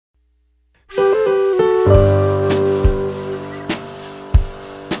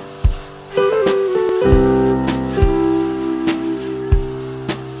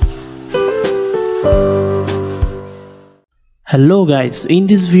Hello guys, in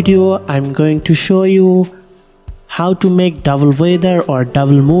this video I'm going to show you how to make double weather or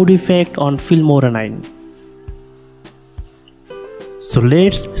double mood effect on Filmora 9. So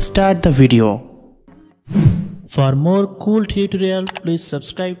let's start the video. For more cool tutorial, please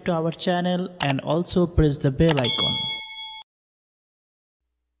subscribe to our channel and also press the bell icon.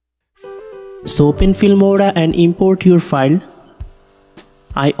 So open Filmora and import your file.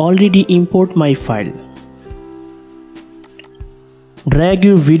 I already import my file. Drag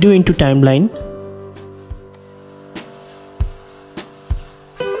your video into timeline.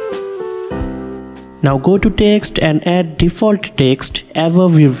 Now go to text and add default text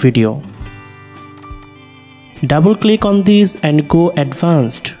above your video. Double click on this and go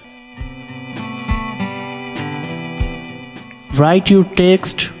advanced. Write your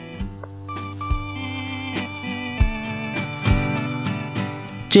text.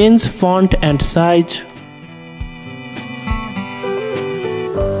 Change font and size.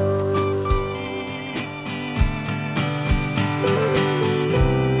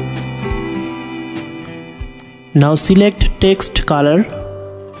 Now select text color.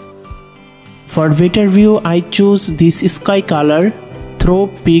 For better view, I choose this sky color through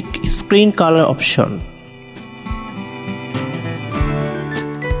pick screen color option.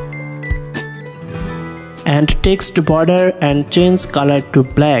 And text border and change color to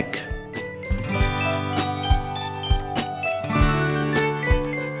black.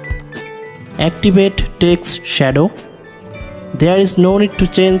 Activate text shadow. There is no need to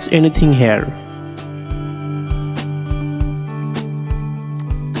change anything here.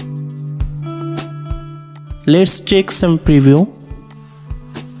 Let's check some preview.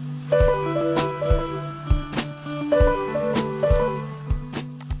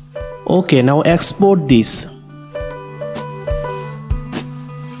 Okay, now export this.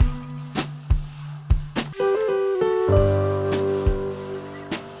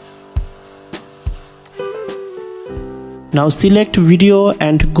 Now select video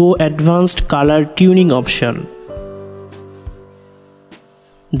and go advanced color tuning option.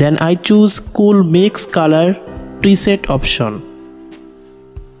 Then I choose cool mix color preset option.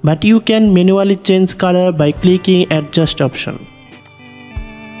 But you can manually change color by clicking adjust option.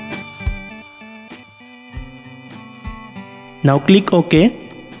 Now click OK.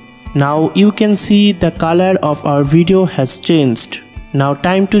 Now you can see the color of our video has changed. Now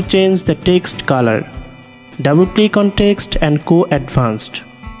time to change the text color. Double click on text and go advanced.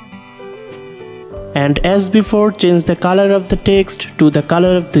 And as before, change the color of the text to the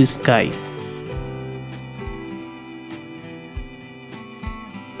color of the sky.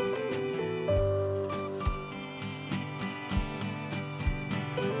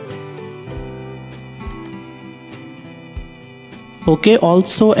 Okay,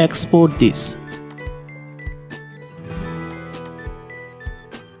 also export this.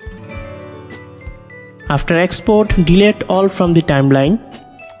 After export, delete all from the timeline.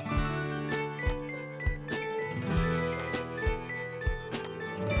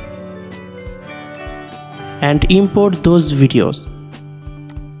 And import those videos.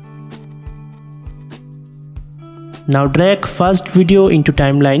 Now drag first video into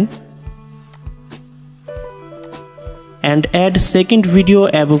timeline and add second video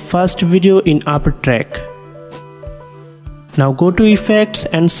above first video in upper track. Now go to effects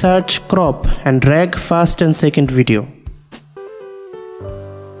and search crop and drag first and second video.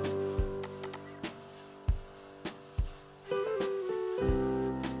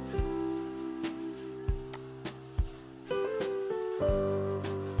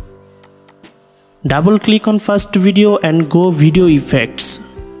 Double click on first video and go video effects.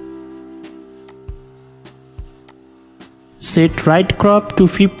 Set right crop to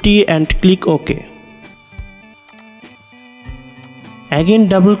 50 and click OK. Again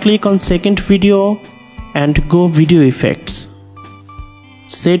double click on second video and go video effects.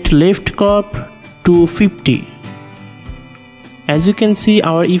 Set left crop to 50. As you can see,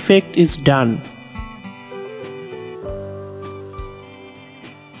 our effect is done.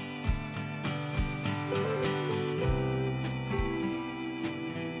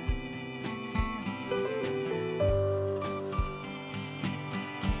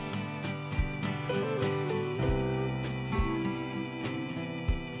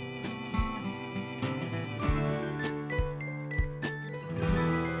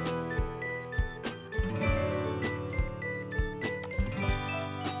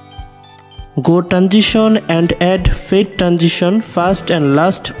 Go transition and add fade transition first and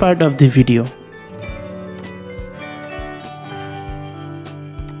last part of the video.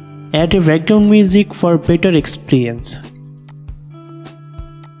 Add a background music for better experience.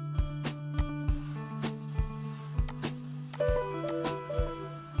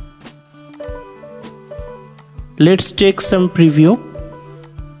 Let's take some preview.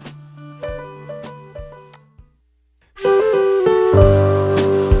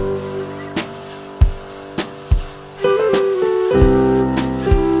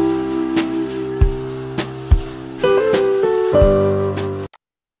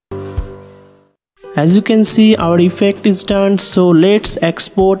 As you can see, our effect is done, so let's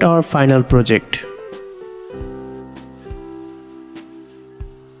export our final project.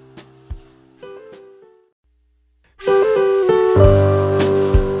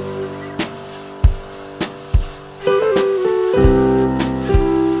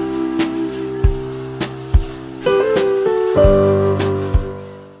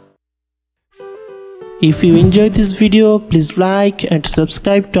 If you enjoyed this video, please like and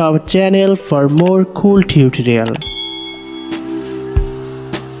subscribe to our channel for more cool tutorials.